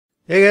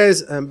Hey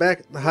guys, I'm back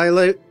at the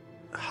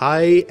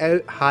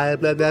blah,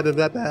 blah, blah,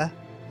 blah, blah.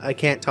 I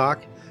can't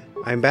talk.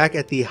 I'm back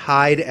at the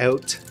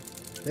hideout.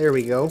 There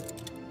we go.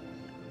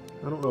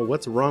 I don't know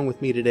what's wrong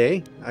with me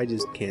today. I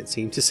just can't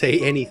seem to say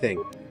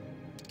anything.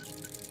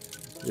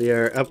 We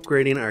are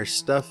upgrading our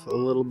stuff a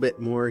little bit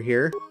more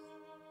here.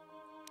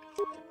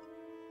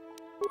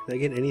 Can I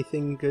get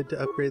anything good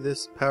to upgrade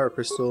this? Power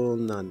crystal,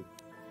 none.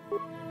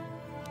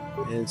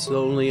 And it's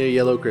only a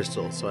yellow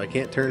crystal, so I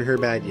can't turn her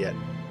bad yet.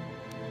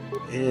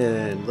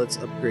 And let's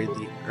upgrade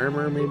the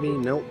armor, maybe?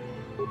 Nope.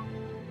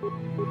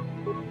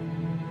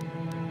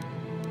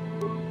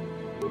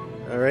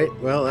 Alright,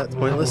 well, that's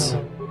pointless.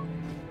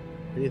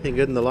 Anything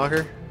good in the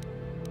locker?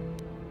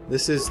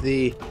 This is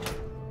the...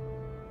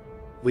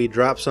 we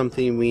drop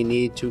something we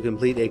need to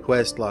complete a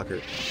quest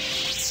locker.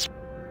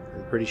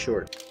 I'm pretty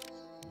sure.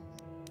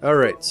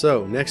 Alright,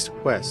 so, next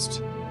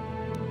quest.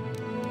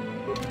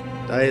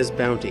 Dia's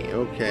Bounty.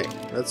 Okay,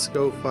 let's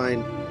go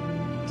find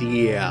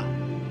Dia.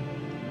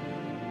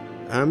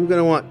 I'm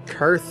gonna want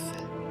Carth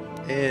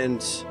and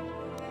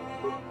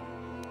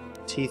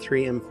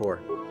T3M4.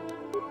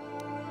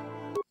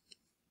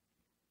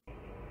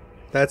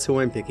 That's who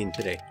I'm picking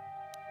today.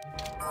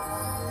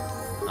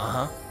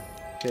 Uh-huh.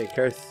 Okay,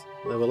 Carth,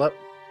 level up.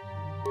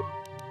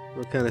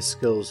 What kind of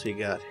skills you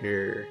got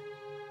here?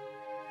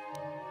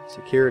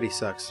 Security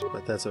sucks,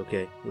 but that's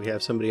okay. We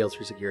have somebody else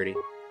for security.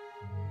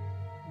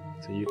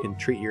 So you can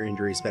treat your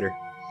injuries better.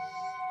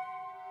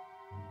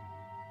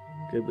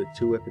 Good with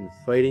 2-weapon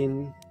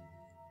fighting.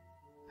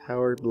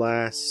 Power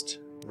blast,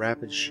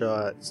 rapid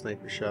shot,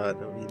 sniper shot,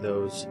 don't need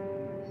those.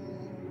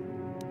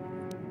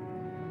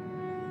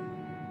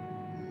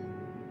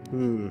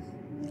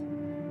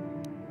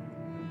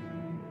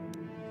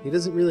 He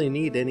doesn't really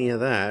need any of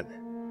that.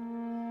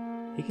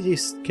 He could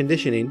use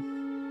conditioning.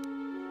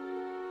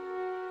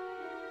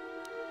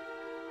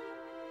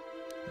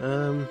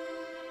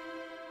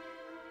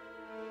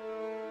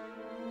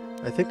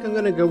 I think I'm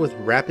gonna go with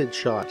rapid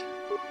shot.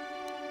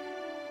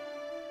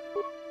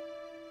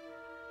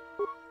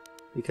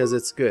 Because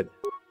it's good.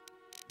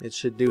 It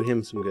should do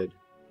him some good.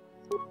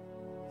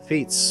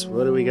 Feats.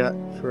 What do we got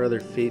for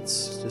other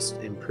feats? Just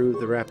improve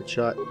the rapid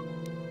shot.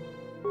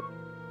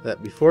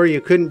 That before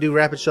you couldn't do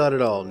rapid shot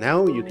at all.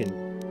 Now you can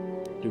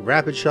do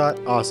rapid shot.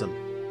 Awesome.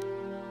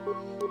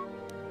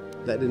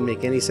 That didn't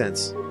make any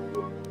sense.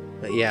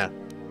 But yeah,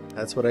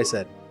 that's what I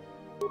said.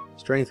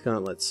 Strength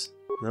gauntlets.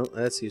 No,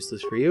 that's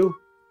useless for you.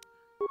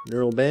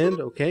 Neural band.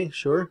 Okay,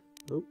 sure.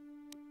 Oh.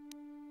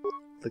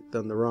 Clicked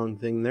on the wrong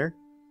thing there.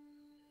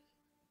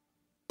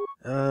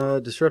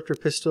 Disruptor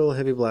pistol,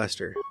 heavy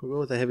blaster. We'll go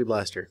with the heavy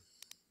blaster.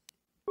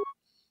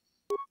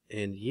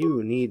 And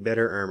you need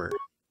better armor.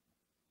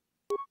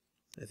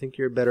 I think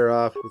you're better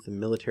off with a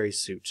military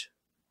suit.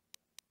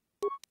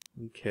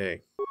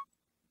 Okay.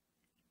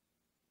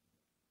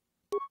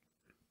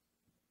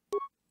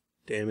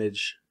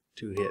 Damage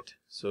to hit.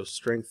 So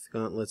strength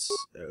gauntlets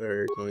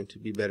are going to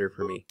be better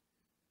for me.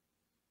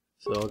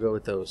 So I'll go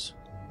with those.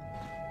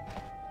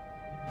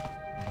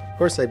 Of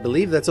course, I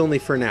believe that's only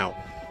for now.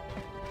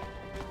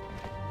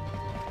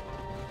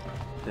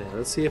 Okay,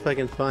 let's see if I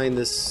can find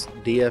this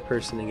Dia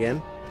person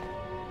again.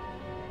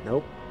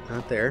 Nope,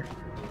 not there.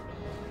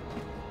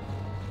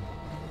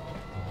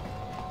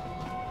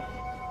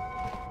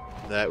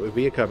 That would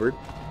be a cupboard.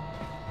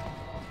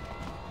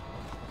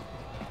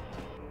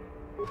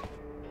 Is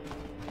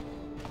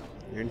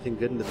there anything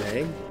good in the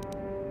bag?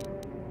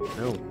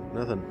 No,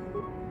 nothing.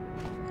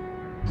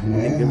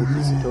 Anything good with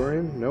the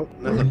Satorian? Nope,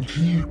 nothing.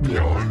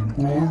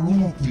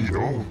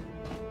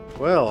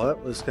 Well,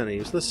 that was kind of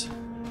useless.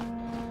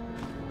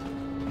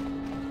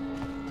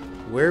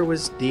 Where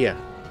was Dia?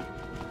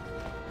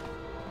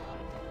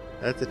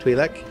 That's the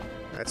Twi'lek.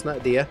 That's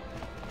not Dia.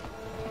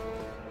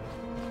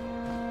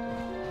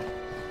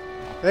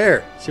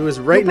 There! She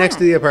was right next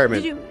to the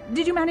apartment.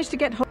 Did you manage to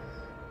get home?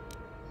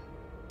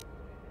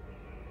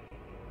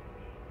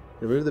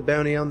 Remove the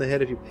bounty on the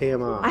head if you pay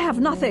him off. I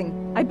have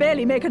nothing. I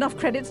barely make enough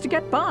credits to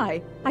get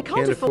by. I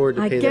can't afford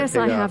to pay I guess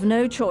that I pig have off.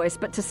 no choice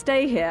but to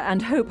stay here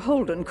and hope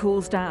Holden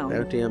cools down.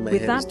 Bounty on my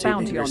With head is that too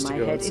bounty dangerous on to my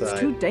go head, outside. it's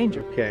too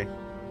dangerous. Okay.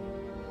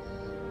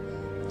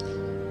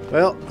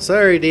 Well,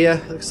 sorry,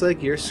 Dia. Looks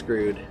like you're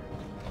screwed.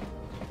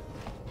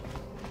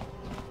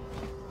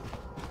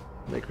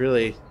 Like,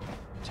 really,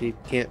 she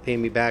can't pay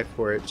me back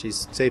for it.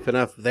 She's safe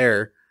enough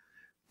there.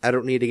 I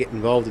don't need to get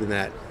involved in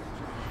that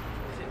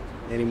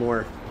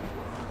anymore.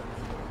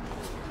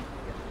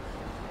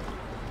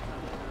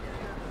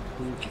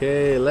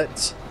 Okay,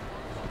 let's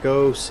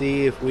go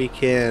see if we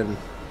can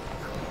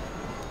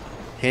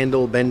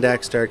handle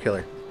Bendak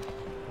Starkiller.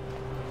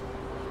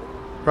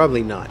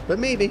 Probably not, but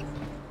maybe.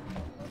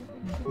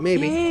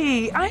 Maybe.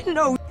 Hey, I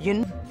know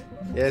you.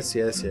 Yes,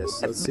 yes,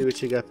 yes. Let's see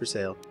what you got for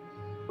sale.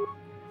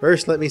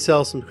 First, let me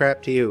sell some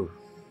crap to you.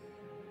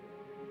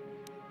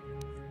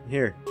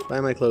 Here,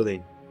 buy my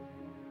clothing.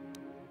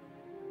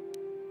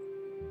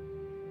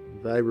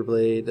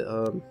 Vibroblade,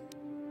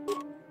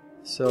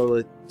 sell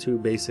the 2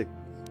 basic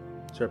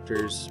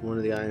disruptors, one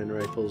of the ion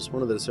rifles,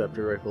 one of the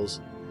disruptor rifles.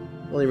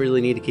 Only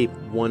really need to keep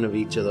one of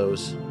each of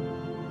those.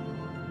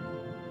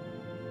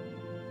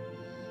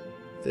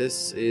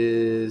 This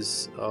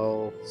is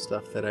all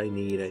stuff that I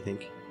need, I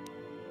think.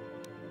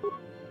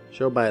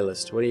 Show buy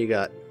list. What do you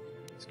got?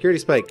 Security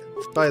spike.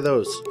 Let's buy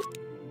those.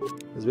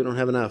 Because we don't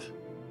have enough.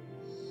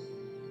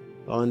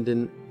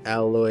 Bondin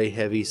alloy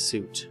heavy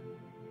suit.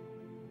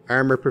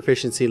 Armor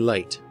proficiency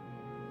light.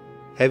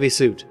 Heavy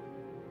suit.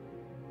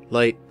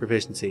 Light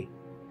proficiency.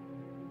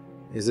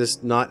 Is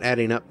this not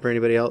adding up for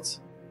anybody else?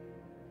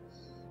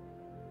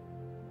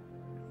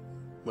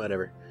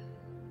 Whatever.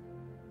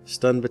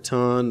 Stun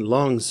baton,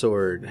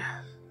 longsword.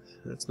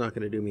 That's not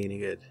going to do me any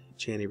good.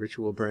 Channy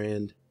ritual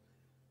brand.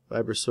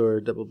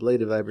 Vibrasword, double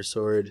bladed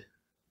Vibrasword.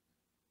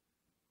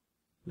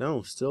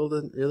 No, still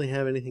doesn't really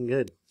have anything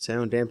good.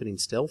 Sound dampening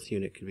stealth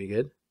unit could be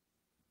good.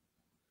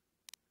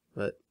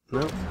 But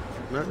no,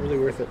 not really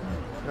worth it.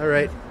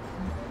 Alright.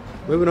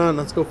 Moving on,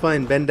 let's go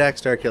find Bendak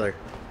Starkiller.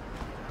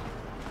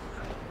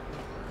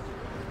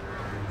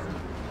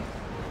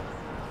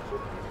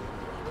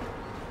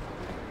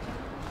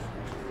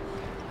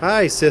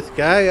 Hi, Sith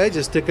guy. I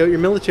just took out your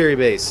military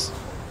base.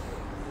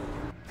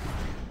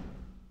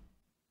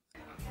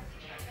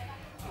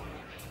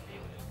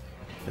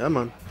 Come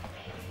on.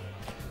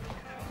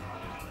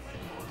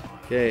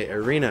 Okay,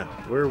 arena.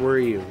 Where were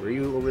you? Were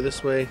you over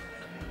this way?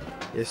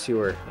 Yes, you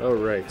were. Oh,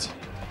 right.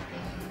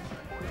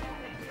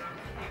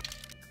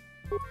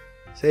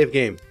 Save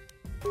game.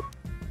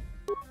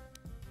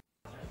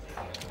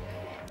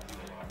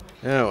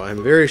 Now,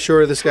 I'm very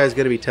sure this guy's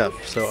going to be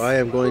tough, so I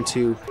am going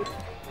to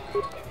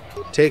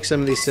take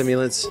some of these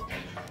simulants.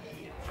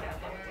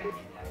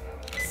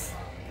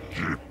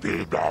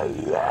 There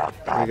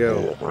we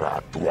go.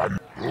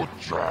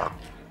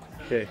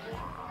 Okay.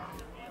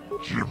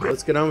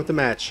 Let's get on with the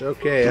match.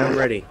 Okay, I'm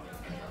ready.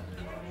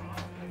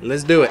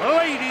 Let's do it.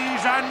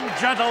 Ladies and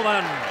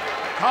gentlemen,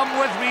 come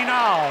with me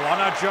now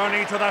on a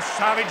journey to the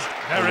savage.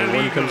 They're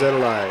illegal. One comes out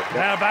alive. Yep.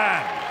 They're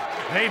banned.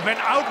 They've been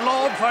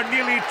outlawed for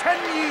nearly 10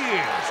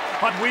 years,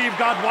 but we've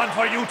got one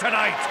for you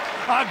tonight.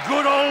 A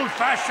good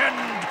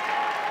old-fashioned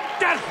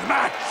death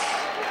match.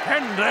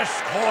 In this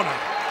corner,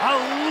 a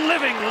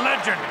living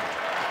legend.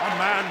 A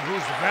man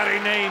whose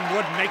very name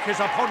would make his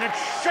opponents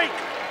shake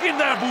in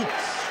their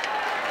boots.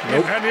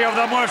 Nope. If any of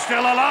them were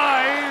still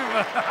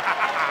alive.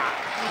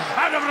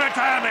 Out of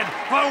retirement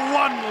for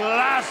one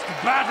last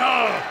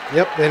battle.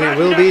 Yep, and it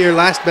will be your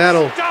last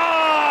battle.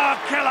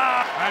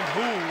 Starkiller. And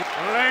who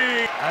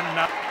lay and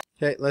now.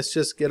 Okay, let's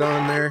just get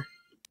on there.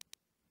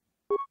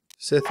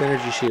 Sith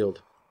energy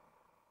shield.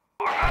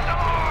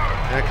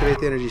 Activate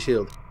the energy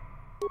shield.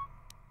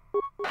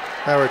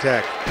 Power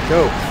attack.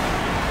 Go.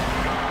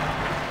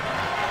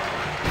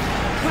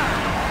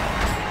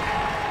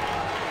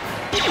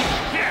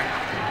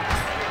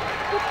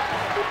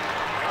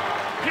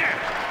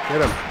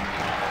 Get him.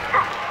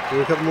 Do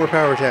a couple more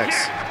power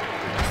attacks.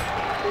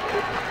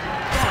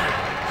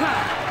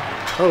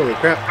 Holy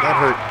crap, that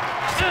hurt.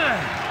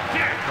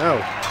 Oh.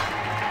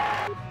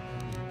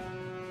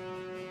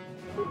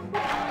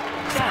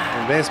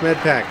 Advanced med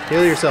pack.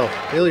 Heal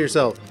yourself. Heal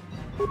yourself.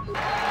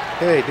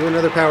 Okay, do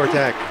another power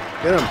attack.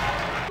 Get him.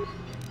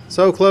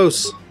 So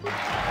close.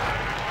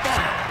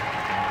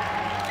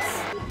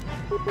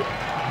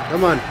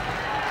 Come on.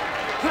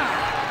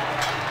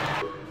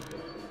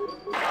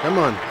 Come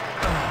on.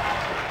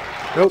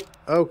 Nope.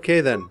 Okay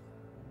then.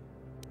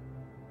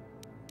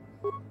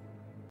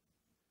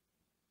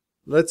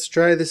 Let's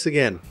try this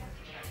again.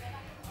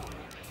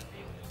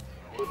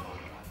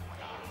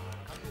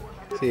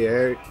 See,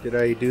 did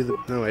I do the...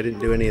 No, I didn't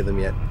do any of them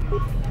yet.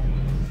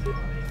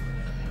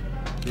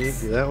 Okay,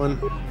 do that one.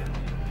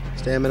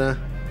 Stamina.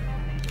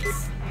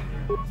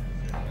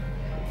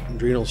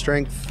 Adrenal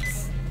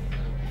strength.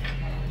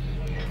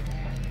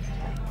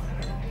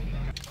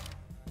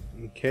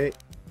 Okay.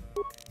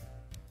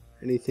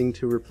 Anything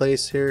to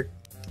replace here?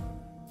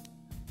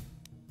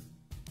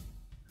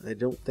 I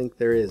don't think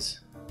there is.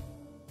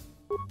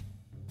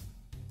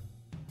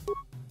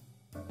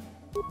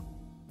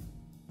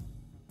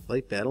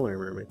 Light battle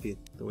armor might be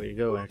the way to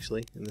go,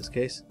 actually, in this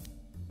case.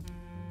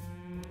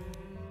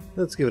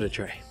 Let's give it a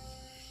try.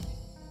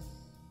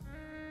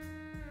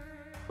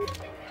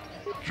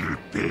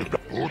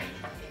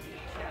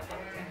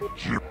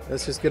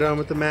 Let's just get on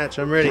with the match.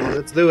 I'm ready.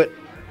 Let's do it.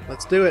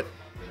 Let's do it.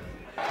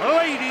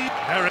 Lady,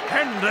 they're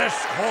in this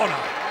corner.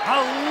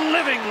 A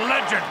living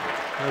legend.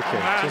 Okay,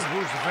 a man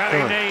whose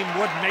very name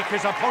would make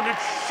his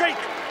opponents shake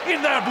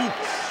in their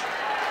boots.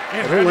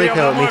 I don't like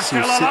how it makes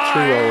you sit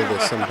through all of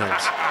this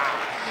sometimes.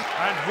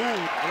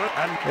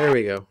 There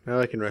we go. Now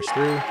I can rush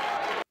through.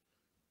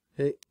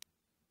 Hey.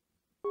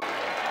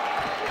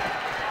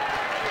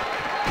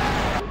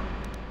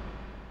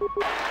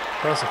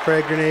 Toss a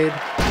frag grenade.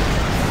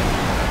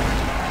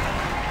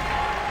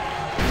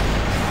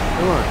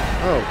 Come on.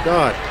 Oh,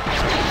 God.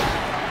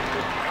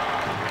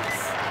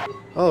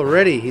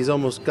 Already, he's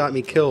almost got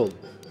me killed.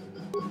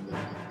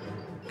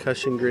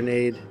 Concussion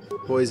grenade,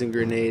 poison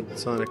grenade,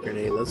 sonic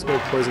grenade. Let's go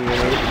poison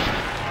grenade.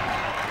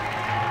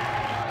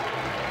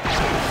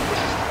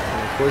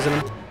 Poison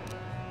him.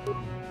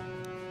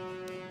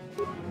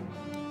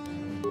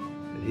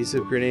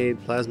 Adhesive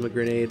grenade, plasma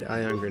grenade,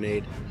 ion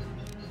grenade.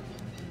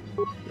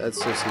 That's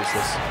just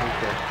useless.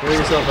 Okay. Pull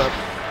yourself up.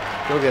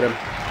 Go get him.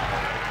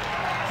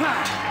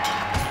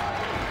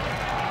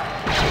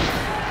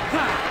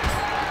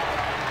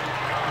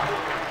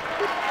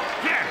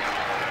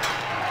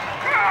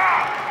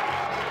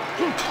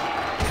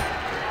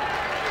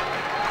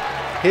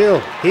 Heal!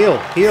 Heal!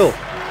 Heal!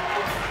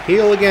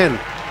 Heal again!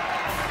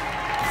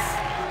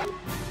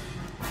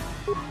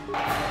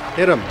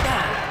 Hit him!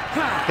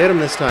 Hit him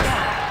this time.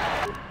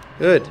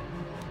 Good.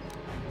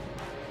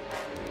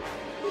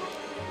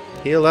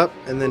 Heal up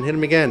and then hit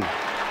him again.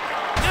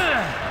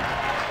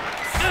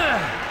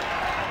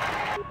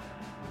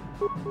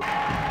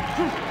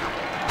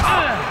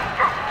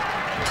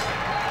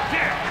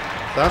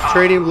 Stop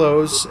trading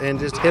blows and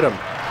just hit him.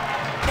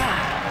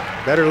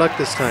 Better luck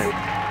this time.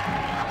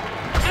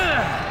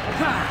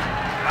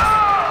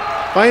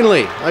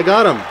 Finally, I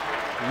got him.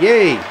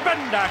 Yay!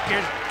 Bendak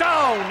is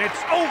down.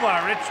 It's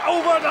over. It's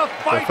over. The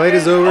fight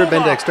is over.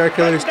 Bendak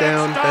Starkiller is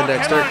down.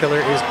 Bendak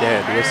Starkiller is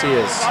dead. Yes, he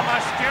is. A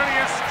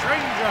mysterious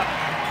stranger.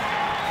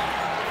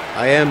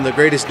 I am the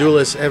greatest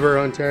duelist ever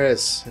on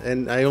Terrace,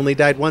 and I only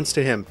died once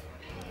to him.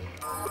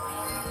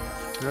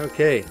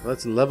 Okay,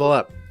 let's level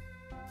up.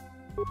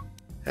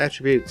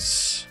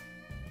 Attributes.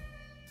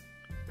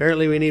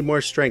 Apparently we need more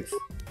strength.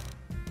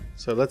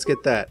 So let's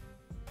get that.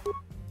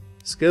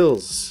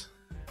 Skills.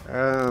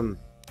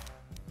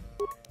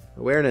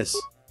 Awareness.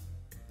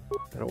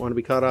 I don't want to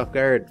be caught off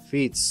guard.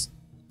 Feats.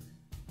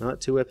 Not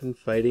two-weapon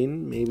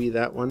fighting. Maybe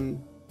that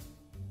one.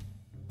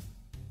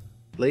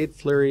 Blade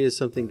Flurry is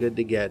something good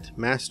to get.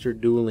 Master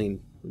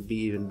Dueling would be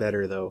even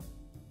better, though.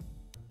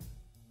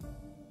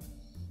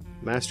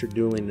 Master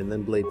Dueling and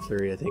then Blade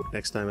Flurry, I think,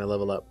 next time I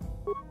level up.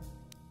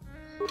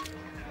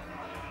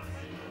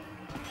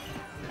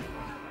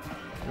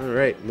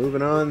 Alright,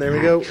 moving on. There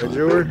we go.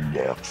 Ajur.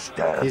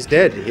 He's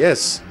dead,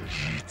 yes.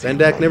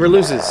 Bendak never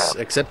loses,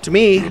 except to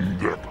me.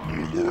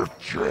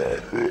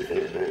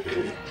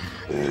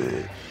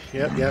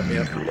 Yep.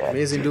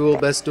 Amazing duel,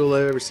 best duel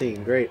I've ever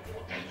seen. Great.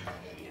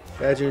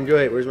 Glad you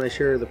enjoy it. Where's my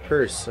share of the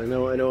purse? I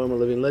know I'm a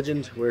living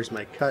legend. Where's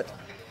my cut?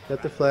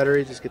 Cut the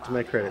flattery, just get to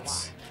my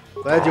credits.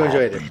 Glad you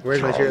enjoyed it.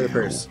 Where's my share of the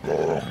purse?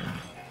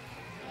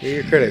 Here are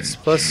your credits.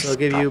 Plus, I'll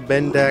give you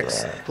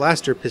Bendak's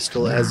blaster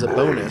pistol as a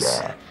bonus,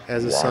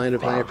 as a sign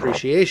of my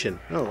appreciation.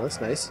 Oh,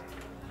 that's nice.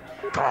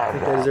 I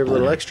think I deserve a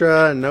little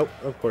extra. Nope,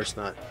 of course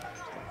not.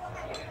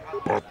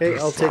 Okay,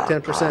 I'll take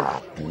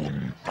 10%.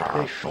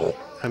 Okay.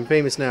 I'm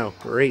famous now.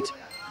 Great.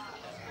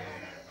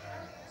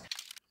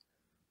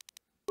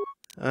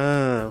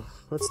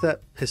 What's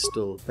that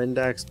pistol?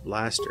 Bendak's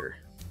blaster.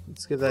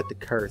 Let's give that to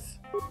Carth.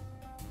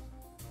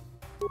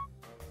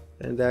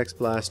 Bendak's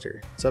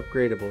blaster. It's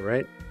upgradable,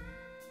 right?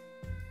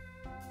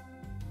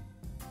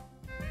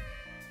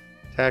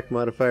 Attack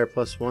modifier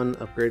 +1,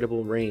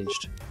 upgradable,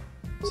 ranged.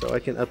 So I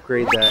can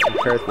upgrade that and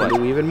Carth will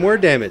do even more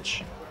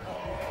damage.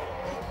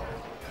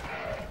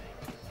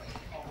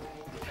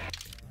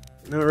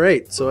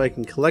 Alright, so I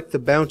can collect the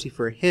bounty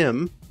for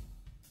him.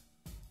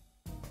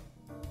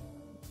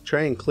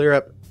 Try and clear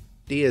up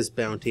Dia's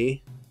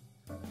bounty.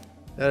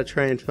 Gotta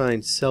try and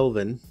find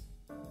Selvin.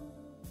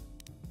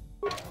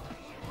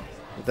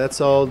 But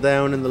that's all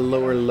down in the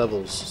lower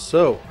levels.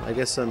 So, I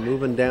guess I'm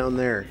moving down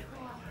there.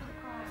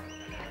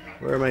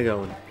 Where am I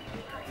going?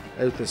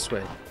 Out this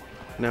way.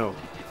 No.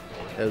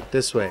 Out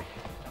this way.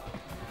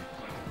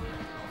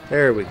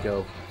 There we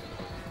go.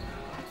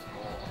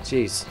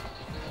 Jeez.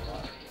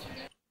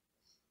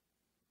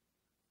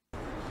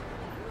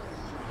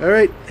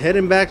 Alright,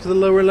 heading back to the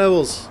lower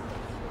levels.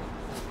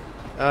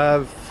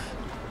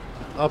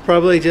 I'll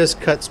probably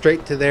just cut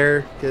straight to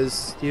there,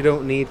 because you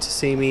don't need to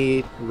see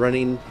me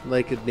running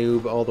like a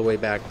noob all the way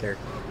back there.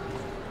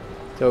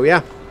 So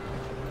yeah,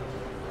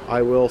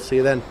 I will see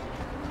you then.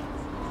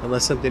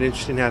 Unless something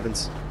interesting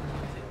happens.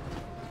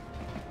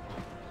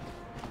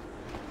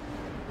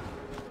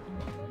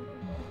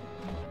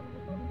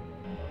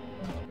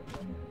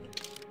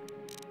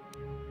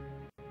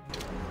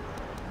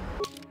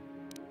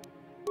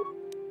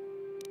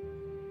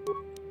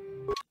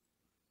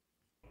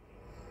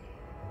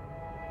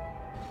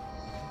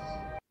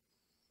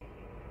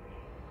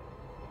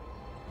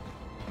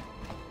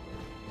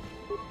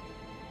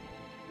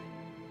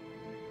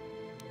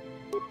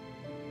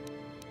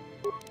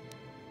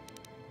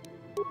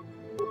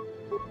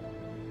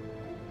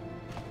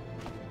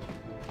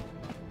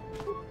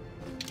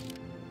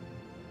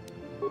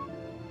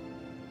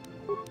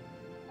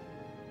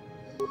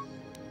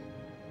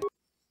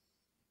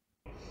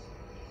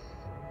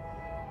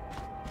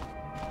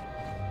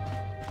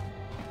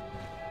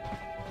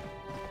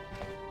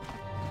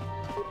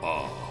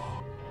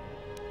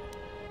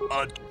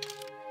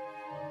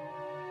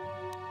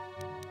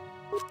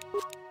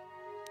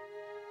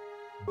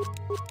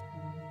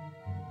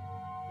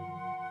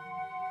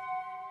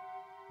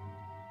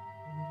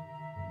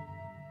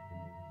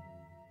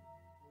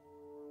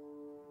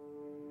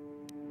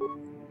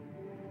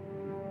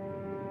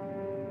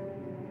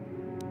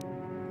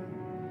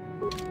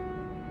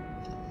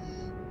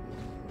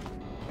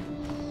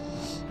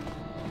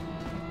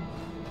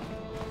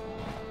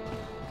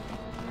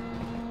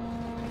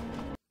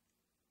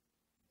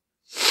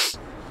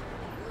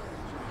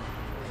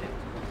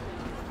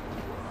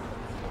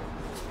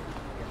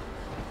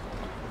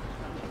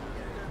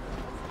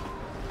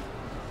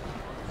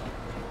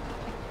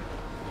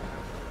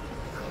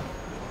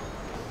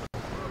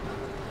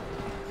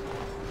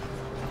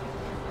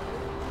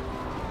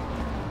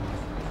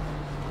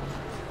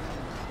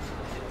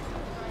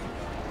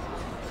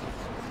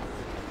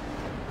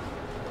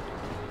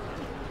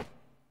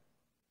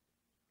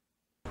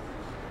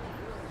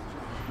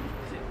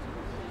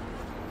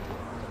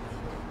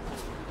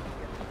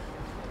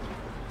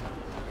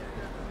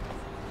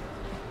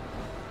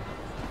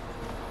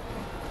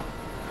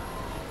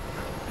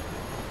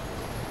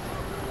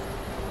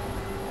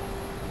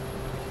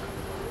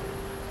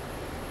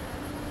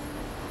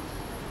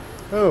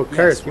 Oh,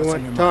 Carth, you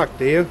want to talk,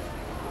 do you?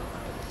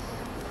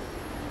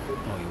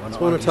 Oh, you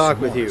just want to talk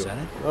with you.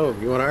 Oh,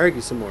 you want to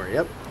argue some more?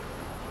 Yep.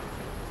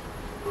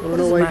 I don't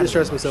know why you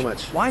distrust me so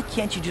much. Why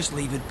can't you just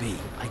leave it be?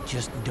 I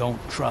just don't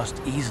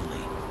trust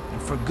easily,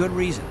 and for good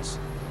reasons,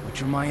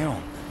 which are my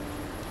own.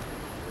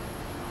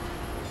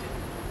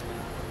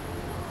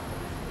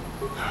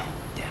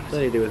 Damn it. What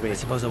do you do with me? I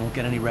suppose I won't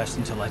get any rest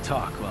until I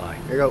talk, will I?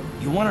 Here you go.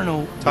 You want to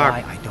know Talk.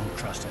 why I don't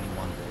trust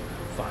anyone?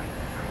 Fine.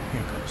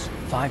 Here goes.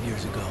 5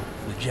 years ago,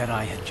 the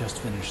Jedi had just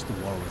finished the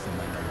war with the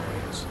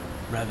Mandalorians.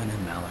 Yavin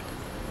and Malak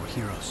were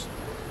heroes.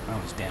 I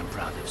was damn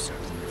proud to have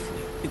served in their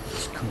fleet. It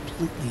was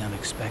completely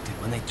unexpected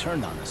when they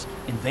turned on us,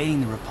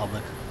 invading the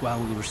Republic while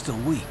we were still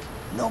weak.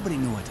 Nobody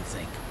knew what to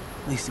think,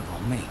 least of all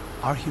me.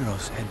 Our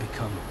heroes had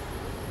become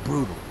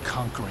brutal,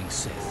 conquering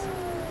Sith,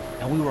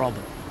 and we were all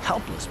but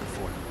helpless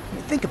before them. I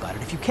mean, think about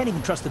it. If you can't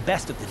even trust the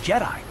best of the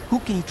Jedi, who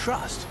can you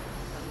trust?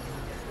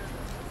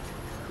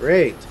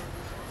 Great.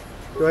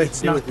 What do I have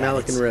to do with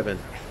Malak and Yavin?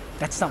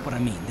 That's not what I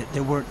mean.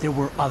 There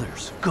were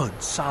others, good,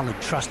 solid,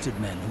 trusted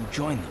men who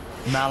joined them.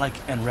 Malak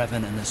and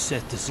Yavin and the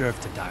Sith deserve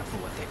to die for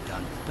what they've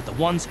done. But the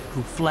ones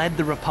who fled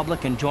the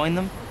Republic and joined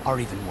them are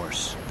even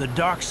worse. The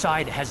dark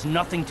side has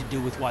nothing to do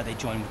with why they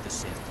joined with the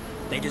Sith.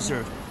 They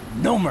deserve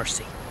no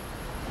mercy.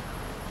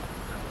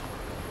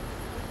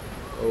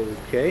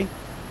 Okay.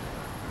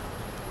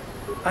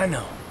 I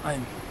know.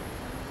 And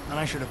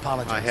I should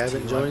apologize. I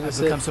haven't joined the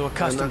Sith. I've become so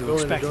accustomed to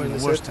expecting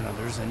the worst in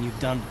others, and you've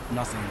done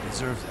nothing to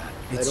deserve that.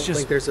 I don't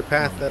think there's a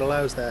path that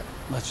allows that.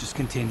 Let's just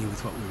continue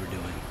with what we were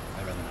doing.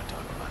 I'd rather not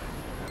talk about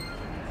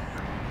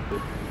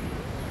it.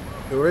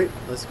 Alright,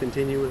 let's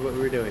continue with what we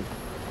were doing.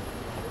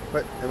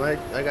 What?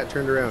 I got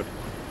turned around.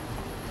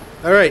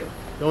 Alright,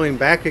 going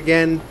back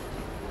again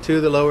to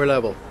the lower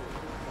level.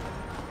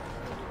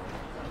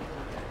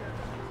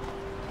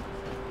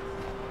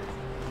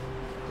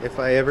 If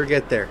I ever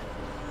get there.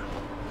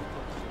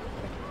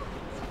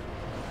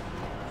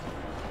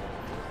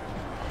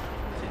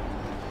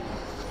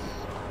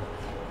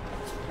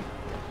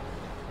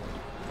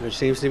 Which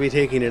seems to be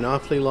taking an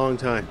awfully long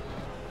time.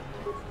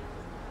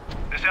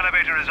 This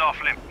elevator is off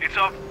limit. It's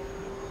off.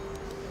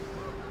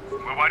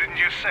 Well, why didn't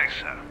you say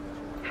so?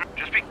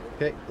 Just be.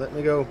 Okay, let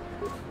me go.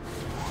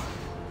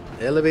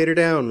 Elevator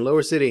down,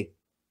 lower city.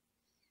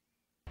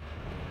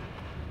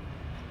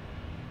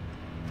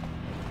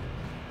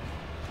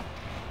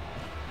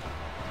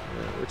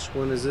 Which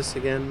one is this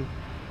again?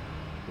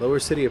 Lower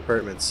city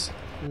apartments.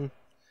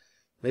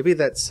 Maybe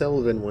that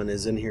Selvin one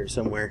is in here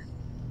somewhere.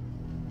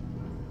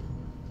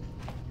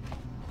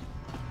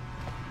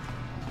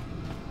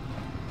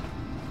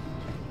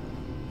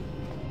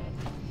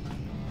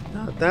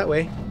 Not that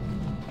way.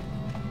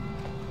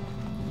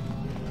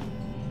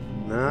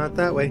 Not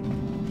that way.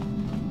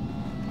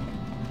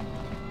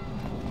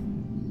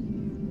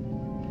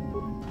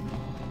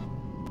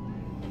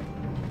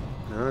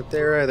 Not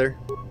there either.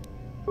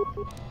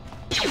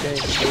 Okay,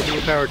 we'll do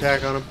a power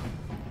attack on him.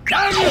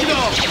 Down you go!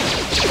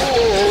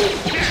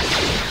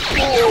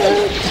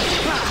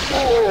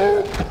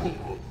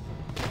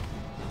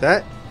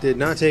 That did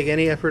not take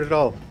any effort at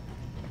all.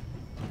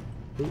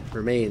 Ooh,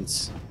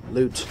 remains.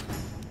 Loot.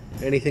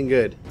 Anything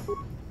good?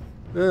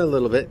 A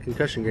little bit.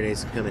 Concussion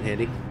grenades come in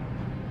handy.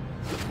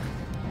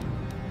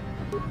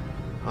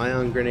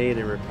 Ion grenade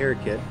and repair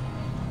kit.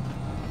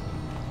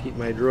 Keep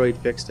my droid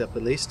fixed up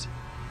at least.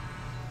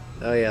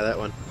 Oh yeah, that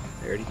one.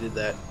 I already did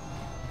that.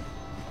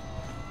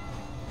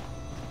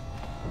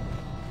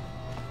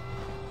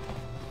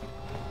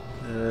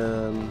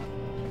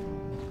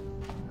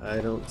 I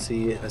don't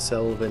see a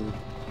Selvin.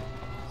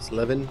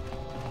 Sleven?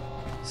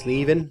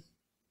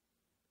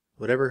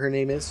 Whatever her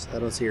name is, I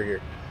don't see her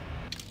here.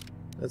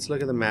 Let's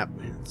look at the map.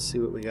 Let's see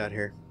what we got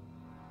here.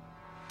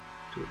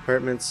 2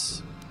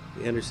 apartments,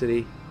 the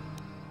Undercity,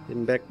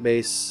 Bendak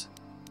base,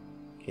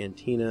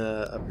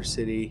 Cantina, Upper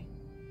City,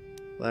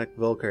 Black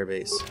Vulcar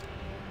base.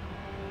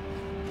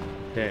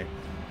 Okay,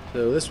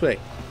 so this way.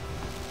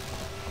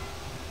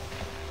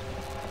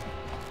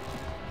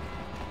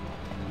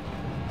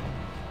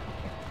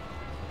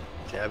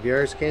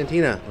 Javiar's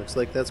Cantina. Looks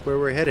like that's where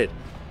we're headed.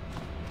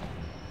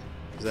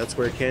 Because that's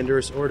where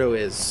Canderous Ordo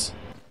is.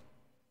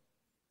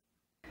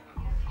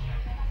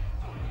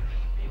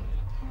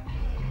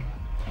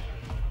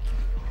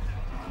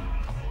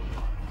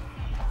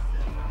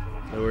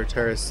 Lower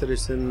Tara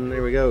Citizen.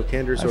 There we go.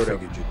 Canderous Ordo. I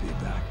figured you'd be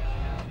back.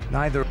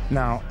 Neither.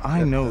 Now,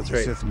 I know that's the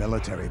right. Sith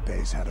military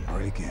base had a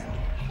break-in.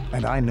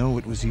 And I know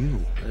it was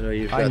you. I know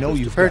you've got those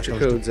you've departure got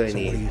those codes I so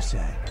need. what do you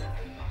say?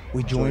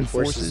 We join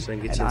forces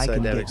and and get you I inside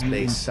can get Davik's you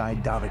base.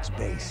 inside Davik's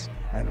base.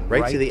 And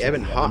Right to the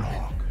Ebon Hawk.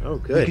 Oh, We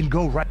good. can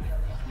go right...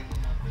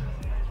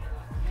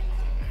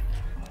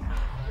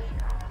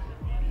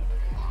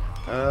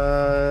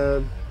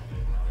 I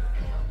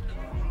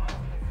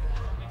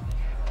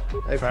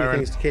have a few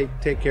things to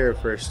take care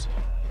of first.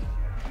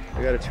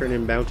 I gotta turn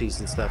in bounties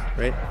and stuff,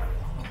 right?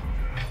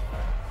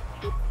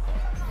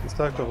 Let's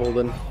talk to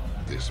Holden.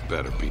 This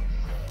better be.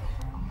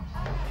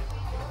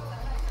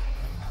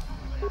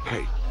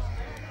 Hey.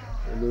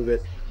 Remove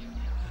it.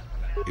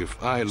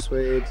 If I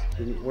Persuade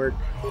didn't work.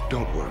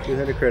 don't worry,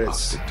 200 I'll credits.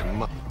 stick to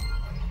my...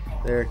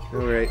 There.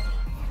 All right.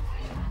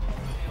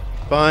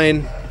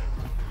 Fine.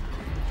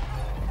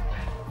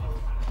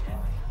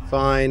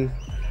 Fine.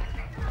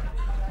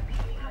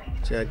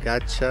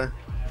 Gotcha.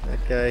 That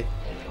guy.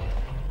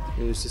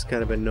 He was just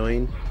kind of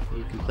annoying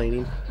and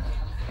complaining.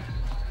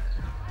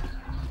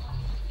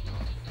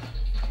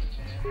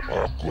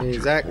 Hey,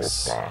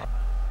 Zax.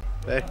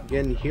 Back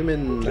again,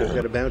 human. I've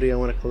got a bounty I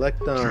want to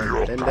collect on.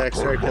 Bendak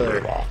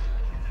Starkiller.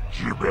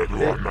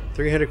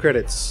 300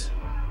 credits.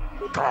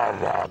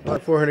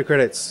 About 400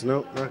 credits.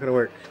 Nope, not gonna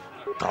work.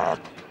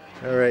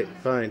 Alright,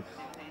 fine.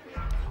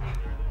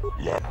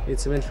 Need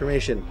some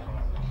information.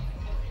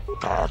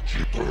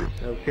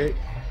 Okay.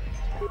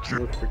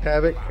 Look for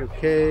Tavik.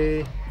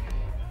 Okay.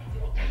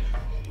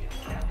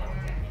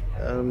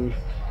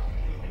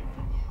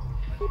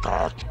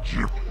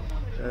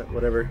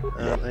 Whatever.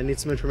 I need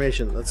some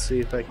information. Let's see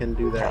if I can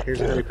do that. Here's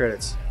 100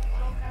 credits.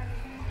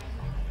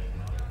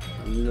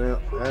 No,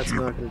 that's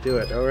not going to do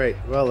it. Alright,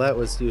 well, that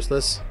was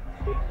useless.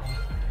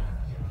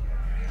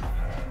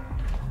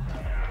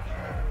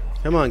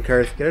 Come on,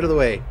 Carth, get out of the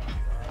way.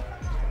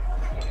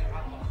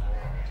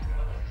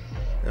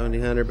 Bounty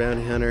hunter,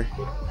 bounty hunter.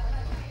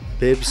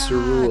 Bibs to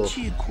rule. Just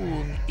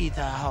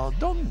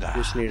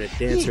need a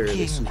dancer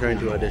that's trying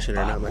to audition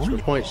her. Not much of a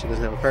point, she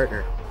doesn't have a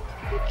partner.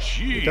 What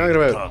are you talking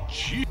about?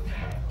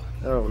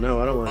 Oh no,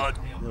 I don't want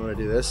to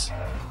do this.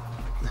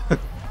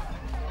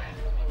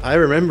 I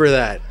remember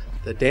that.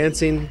 The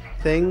dancing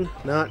thing,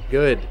 not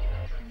good.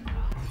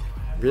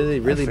 Really,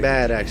 really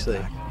bad, actually.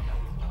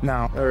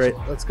 Now, alright,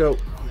 let's go.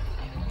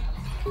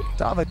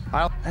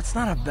 That's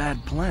not a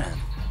bad plan.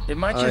 It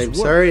might just I'm work.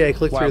 sorry I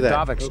clicked while through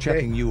that. Davik's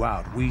checking you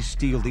out, we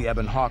steal the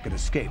Ebon Hawk and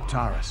escape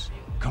Taris.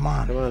 Come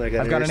on. Come on, I've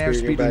got an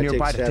airspeeder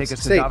nearby to take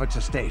us to Davik's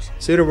estate.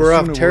 Sooner we're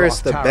off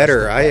Taris, the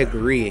better. I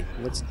agree.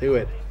 Let's do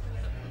it.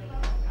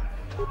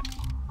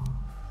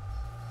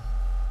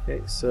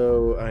 Okay,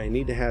 so I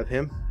need to have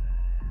him.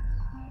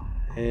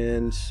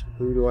 And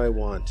who do I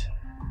want?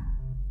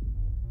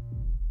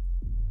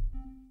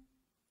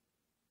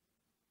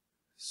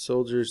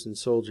 Soldiers and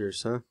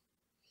soldiers, huh?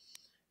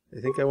 I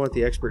think I want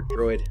the expert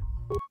droid.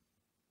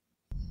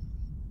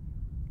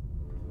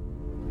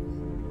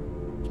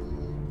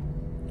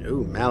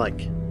 Ooh, Malak.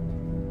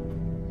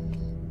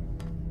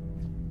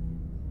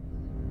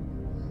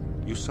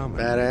 You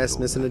summoned Badass,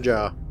 me, missing a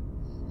jaw.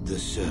 The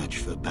search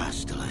for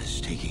Bastila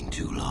is taking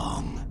too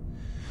long.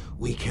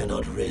 We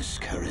cannot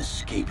risk her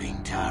escaping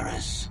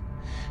Taris.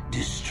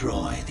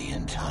 Destroy the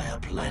entire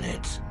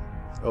planet.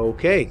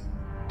 Okay.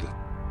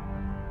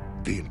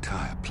 The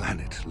entire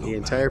planet, Lord The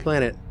entire Malak.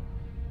 planet.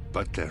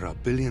 But there are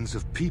billions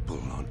of people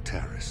on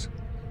Taris.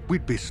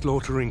 We'd be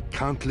slaughtering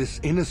countless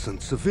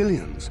innocent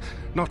civilians,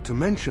 not to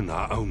mention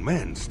our own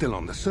men still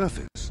on the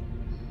surface.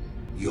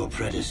 Your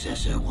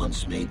predecessor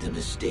once made the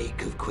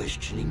mistake of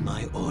questioning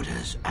my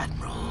orders,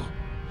 Admiral.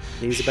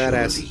 He's a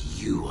badass. Surely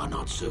you are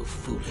not so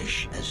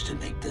foolish as to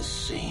make the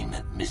same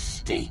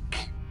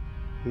mistake.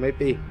 Might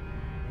be.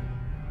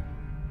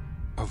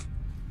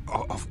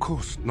 Of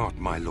course not,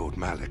 my Lord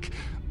Malak.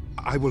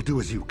 I will do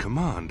as you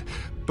command,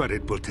 but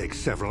it will take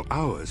several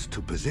hours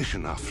to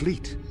position our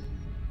fleet.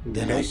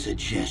 Then I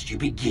suggest you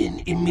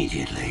begin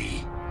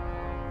immediately.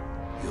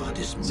 You are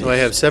dismissed. So I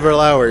have several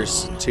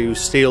hours to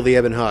steal the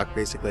Ebon Hawk,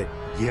 basically.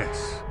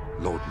 Yes,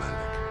 Lord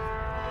Malak.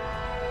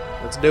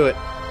 Let's do it.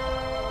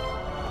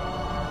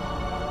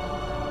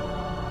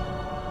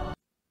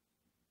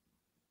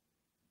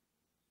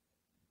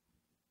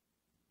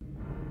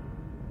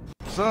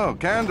 So,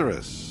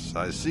 Canderous,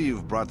 I see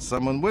you've brought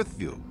someone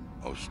with you.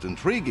 Most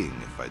intriguing,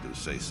 if I do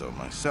say so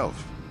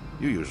myself.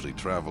 You usually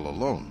travel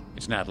alone.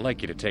 It's not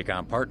like you to take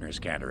on partners,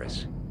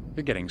 Canderous.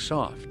 You're getting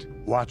soft.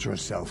 Watch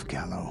yourself,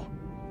 Callow.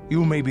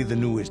 You may be the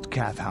newest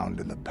Cath Hound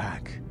in the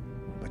pack,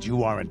 but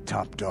you aren't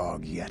top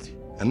dog yet.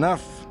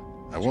 Enough.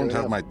 I won't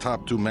have my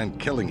top two men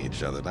killing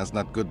each other. That's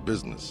not good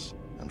business.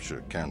 I'm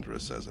sure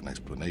Canderous has an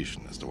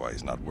explanation as to why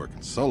he's not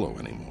working solo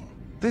anymore.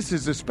 This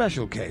is a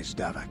special case,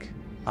 Davik.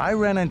 I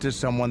ran into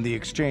someone the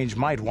Exchange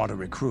might want to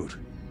recruit.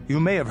 You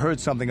may have heard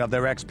something of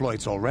their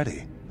exploits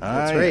already.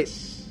 That's right.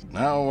 Yes.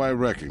 Now I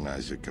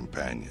recognize your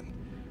companion.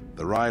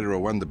 The rider who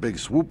won the big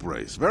swoop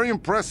race. Very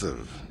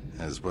impressive,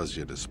 as was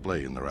your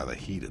display in the rather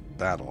heated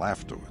battle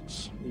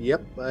afterwards.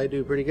 Yep, I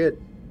do pretty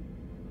good.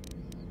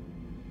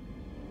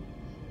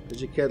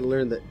 But you gotta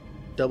learn that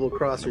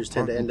double-crossers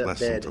tend to end up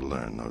lesson dead. to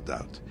learn, no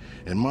doubt.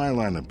 In my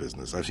line of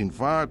business, I've seen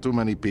far too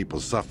many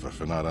people suffer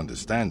for not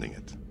understanding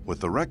it. With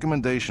the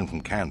recommendation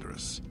from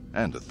Canderous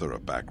and a thorough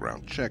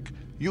background check,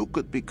 you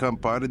could become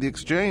part of the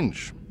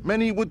Exchange.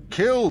 Many would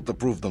kill to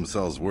prove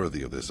themselves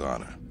worthy of this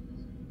honor.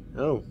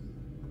 Oh,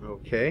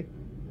 okay.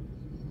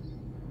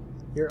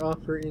 Your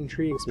offer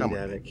intrigues me, Come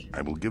with me. Davik.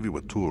 I will give you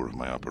a tour of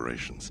my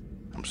operations.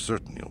 I'm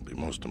certain you'll be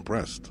most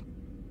impressed.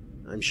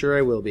 I'm sure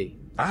I will be.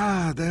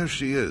 Ah, there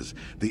she is.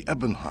 The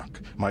Ebon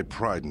Hawk, my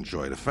pride and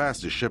joy, the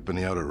fastest ship in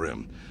the Outer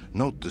Rim.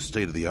 Note the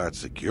state-of-the-art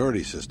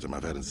security system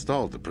I've had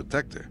installed to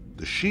protect her.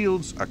 The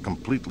shields are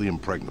completely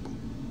impregnable.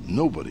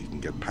 Nobody can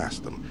get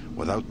past them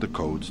without the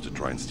codes to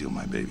try and steal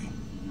my baby.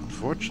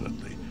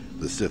 Unfortunately,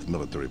 the Sith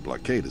military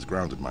blockade has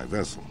grounded my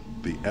vessel.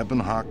 The Ebon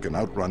Hawk can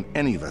outrun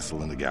any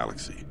vessel in the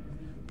galaxy.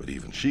 But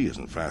even she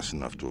isn't fast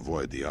enough to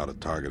avoid the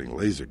auto-targeting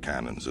laser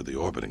cannons of the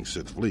orbiting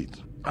Sith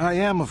fleet. I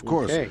am, of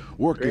course,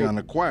 working on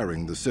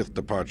acquiring the Sith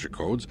departure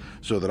codes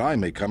so that I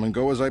may come and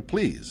go as I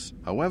please.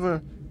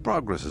 However,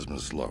 progress has been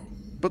slow.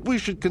 But we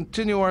should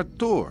continue our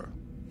tour.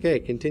 Okay,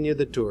 continue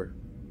the tour.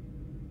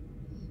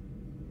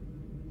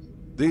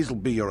 These will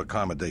be your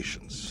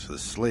accommodations. The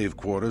slave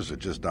quarters are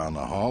just down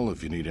the hall.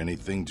 If you need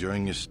anything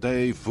during your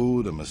stay,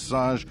 food, a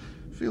massage,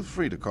 feel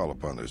free to call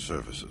upon their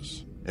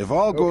services. If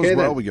all goes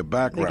well with your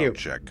background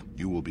check,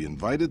 you will be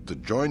invited to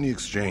join the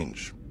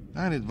exchange.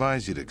 I'd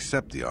advise you to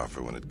accept the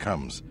offer when it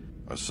comes,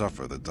 or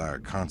suffer the dire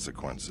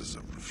consequences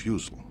of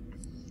refusal.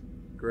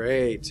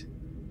 Great.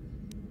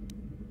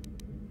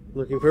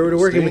 Looking forward to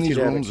working with you,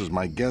 Stay in these rooms as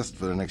my guest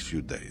for the next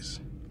few days.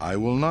 I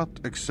will not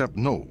accept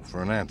no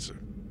for an answer.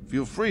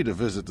 Feel free to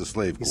visit the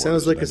slave quarters. He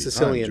sounds like a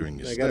Sicilian.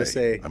 Sicilian, I gotta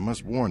say. I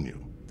must warn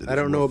you. I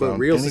don't know about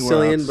real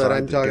Sicilian, but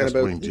I'm talking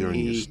about during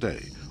your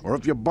stay. Or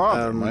if you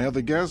bother my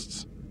other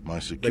guests, my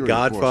security the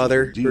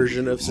Godfather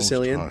version of most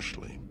Sicilian.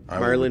 Harshly.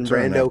 Marlon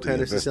Brando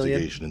kind of Sicilian.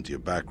 Investigation into your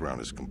background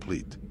is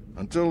complete.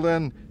 Until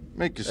then,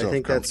 make yourself I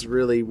think that's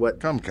really what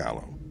Come,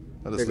 Callow.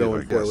 Let us they're leave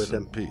our going for guests with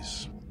in him.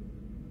 peace.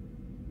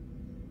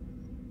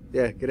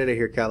 Yeah, get out of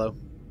here, Callow.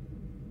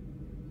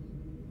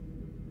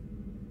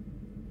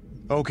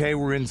 Okay,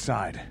 we're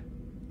inside.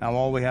 Now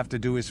all we have to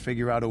do is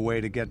figure out a way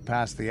to get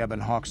past the Ebon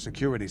Hawk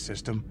security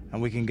system,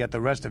 and we can get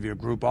the rest of your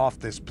group off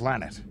this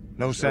planet.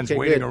 No sense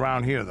waiting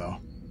around here,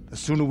 though. The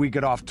sooner we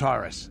get off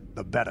Taurus,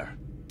 the better.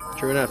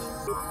 True enough.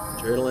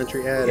 Journal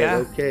entry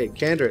added. Okay,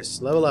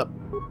 Candrass, level up.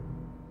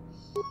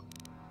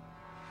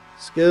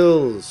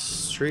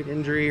 Skills. Treat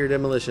injury or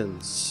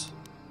demolitions.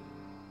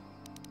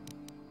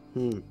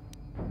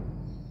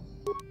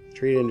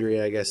 Treat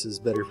injury, I guess, is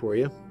better for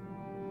you.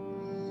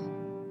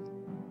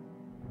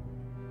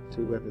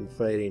 Two-weapon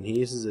fighting. He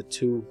uses a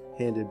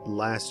two-handed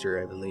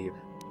blaster, I believe.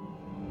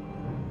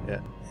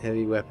 Yeah,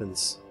 heavy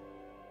weapons.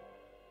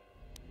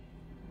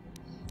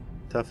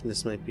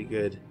 Toughness might be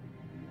good.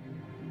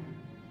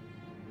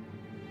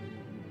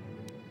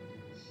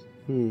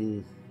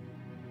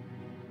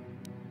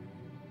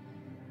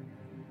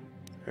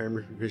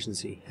 Armor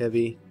proficiency.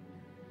 Heavy.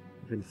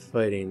 Weapon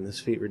fighting. This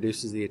feat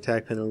reduces the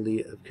attack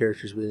penalty of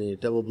characters wielding a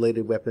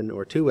double-bladed weapon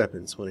or two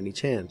weapons, one in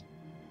each hand.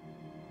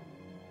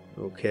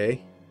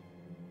 Okay.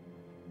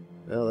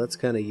 Well, that's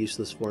kind of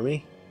useless for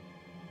me.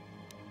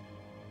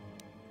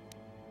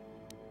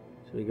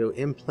 So we go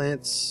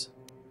implants,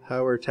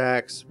 power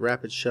attacks,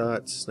 rapid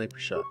shots, sniper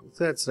shot. What's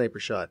that sniper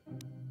shot?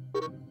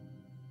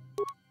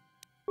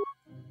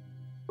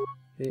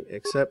 Okay,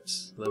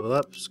 accept, level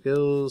up,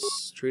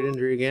 skills, treat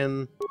injury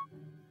again.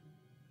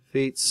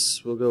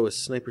 Feats, we'll go with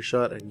sniper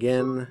shot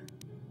again.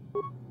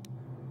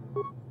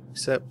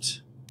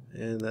 Accept,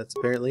 and that's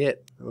apparently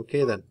it.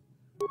 Okay then.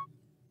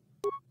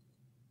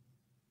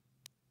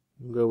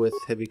 We'll go with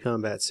heavy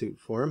combat suit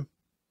for him.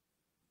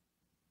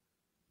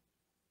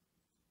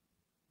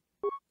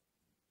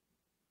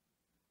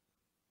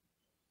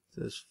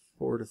 It says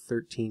 4 to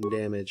 13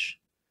 damage,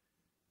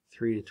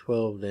 3 to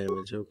 12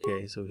 damage.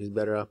 Okay, so he's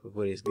better off with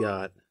what he's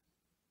got.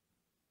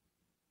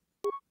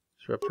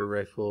 Disruptor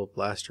rifle,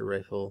 blaster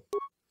rifle.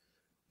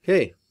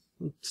 Okay,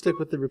 let's stick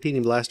with the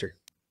repeating blaster.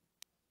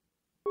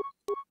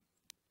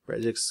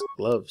 Regic's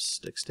gloves,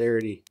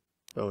 dexterity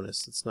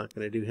bonus. That's not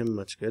going to do him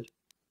much good.